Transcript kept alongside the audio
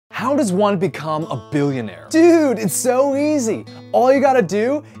How does one become a billionaire? Dude, it's so easy. All you gotta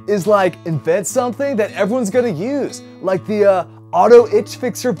do is invent something that everyone's gonna use, like the Auto Itch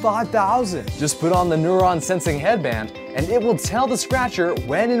Fixer 5000. Just put on the neuron sensing headband and it will tell the scratcher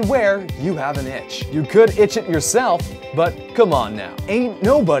when and where you have an itch. You could itch it yourself, but come on now. Ain't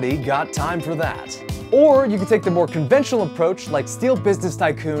nobody got time for that. Or you could take the more conventional approach like steel business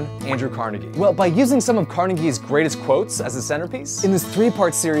tycoon Andrew Carnegie. Well, by using some of Carnegie's greatest quotes as a centerpiece, in this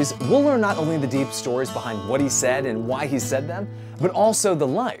 3-part series, we'll learn not only the deep stories behind what he said and why he said them, but also the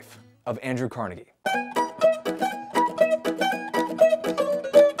life of Andrew Carnegie.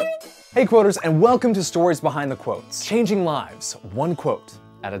 Hey quoters, and welcome to Stories Behind the Quotes, changing lives one quote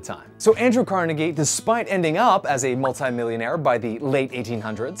at a time. So Andrew Carnegie, despite ending up as a multimillionaire by the late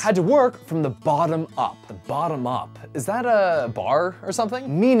 1800s, had to work from the bottom up. The bottom up, is that a bar or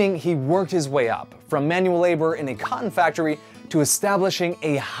something? Meaning he worked his way up, from manual labor in a cotton factory to establishing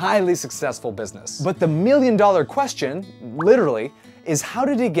a highly successful business. But the million-dollar question, literally, is how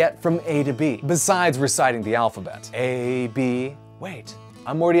did he get from A to B, besides reciting the alphabet? A, B, wait,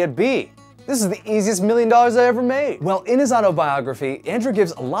 I'm already at B. This is the easiest $1 million I ever made. Well, in his autobiography, Andrew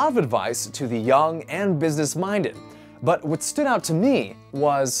gives a lot of advice to the young and business-minded. But what stood out to me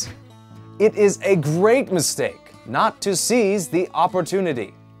was, it is a great mistake not to seize the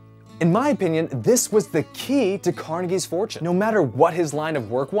opportunity. In my opinion, this was the key to Carnegie's fortune. No matter what his line of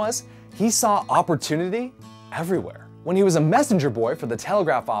work was, he saw opportunity everywhere. When he was a messenger boy for the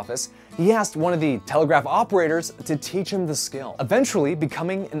telegraph office, he asked one of the telegraph operators to teach him the skill, eventually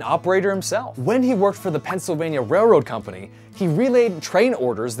becoming an operator himself. When he worked for the Pennsylvania Railroad Company, he relayed train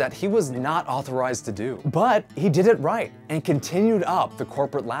orders that he was not authorized to do. But he did it right and continued up the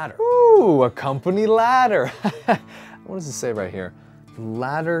corporate ladder. Ooh, a company ladder. What does it say right here?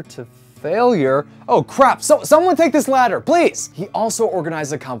 Ladder to failure. Oh crap, someone take this ladder, please! He also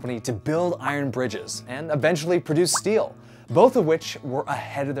organized a company to build iron bridges and eventually produce steel, both of which were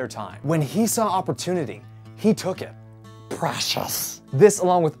ahead of their time. When he saw opportunity, he took it. Precious. This,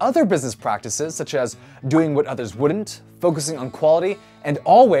 along with other business practices such as doing what others wouldn't, focusing on quality, and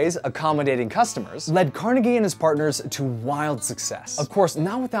always accommodating customers, led Carnegie and his partners to wild success. Of course,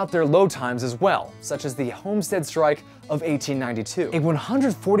 not without their low times as well, such as the Homestead Strike of 1892, a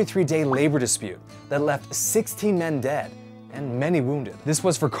 143-day labor dispute that left 16 men dead and many wounded. This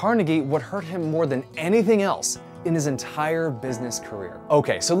was for Carnegie what hurt him more than anything else in his entire business career.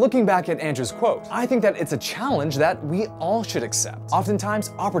 Okay, so looking back at Andrew's quote, I think that it's a challenge that we all should accept.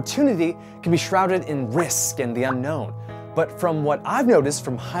 Oftentimes, opportunity can be shrouded in risk and the unknown. But from what I've noticed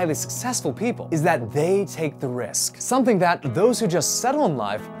from highly successful people is that they take the risk, something that those who just settle in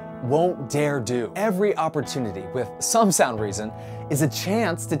life won't dare do. Every opportunity, with some sound reason, is a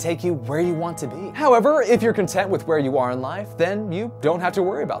chance to take you where you want to be. However, if you're content with where you are in life, then you don't have to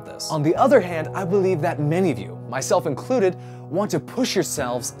worry about this. On the other hand, I believe that many of you, myself included, want to push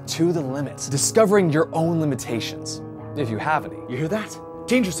yourselves to the limits, discovering your own limitations, if you have any. You hear that?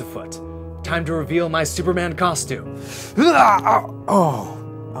 Danger's afoot. Time to reveal my Superman costume.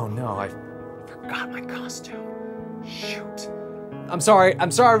 Oh no, I forgot my costume. Shoot. I'm sorry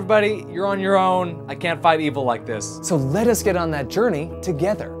everybody, you're on your own. I can't fight evil like this. So let us get on that journey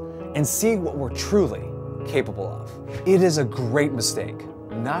together and see what we're truly capable of. It is a great mistake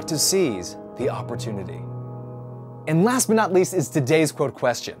not to seize the opportunity. And last but not least is today's quote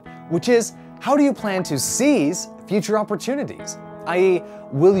question, which is, how do you plan to seize future opportunities? i.e.,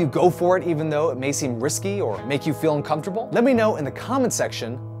 will you go for it even though it may seem risky or make you feel uncomfortable? Let me know in the comment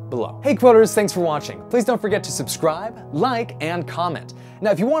section below. Hey quoters, thanks for watching. Please don't forget to subscribe, like, and comment.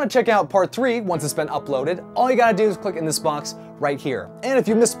 Now if you want to check out part 3 once it's been uploaded, all you gotta do is click in this box right here. And if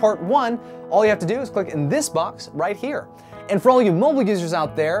you missed part 1, all you have to do is click in this box right here. And for all you mobile users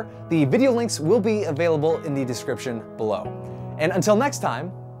out there, the video links will be available in the description below. And until next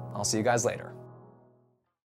time, I'll see you guys later.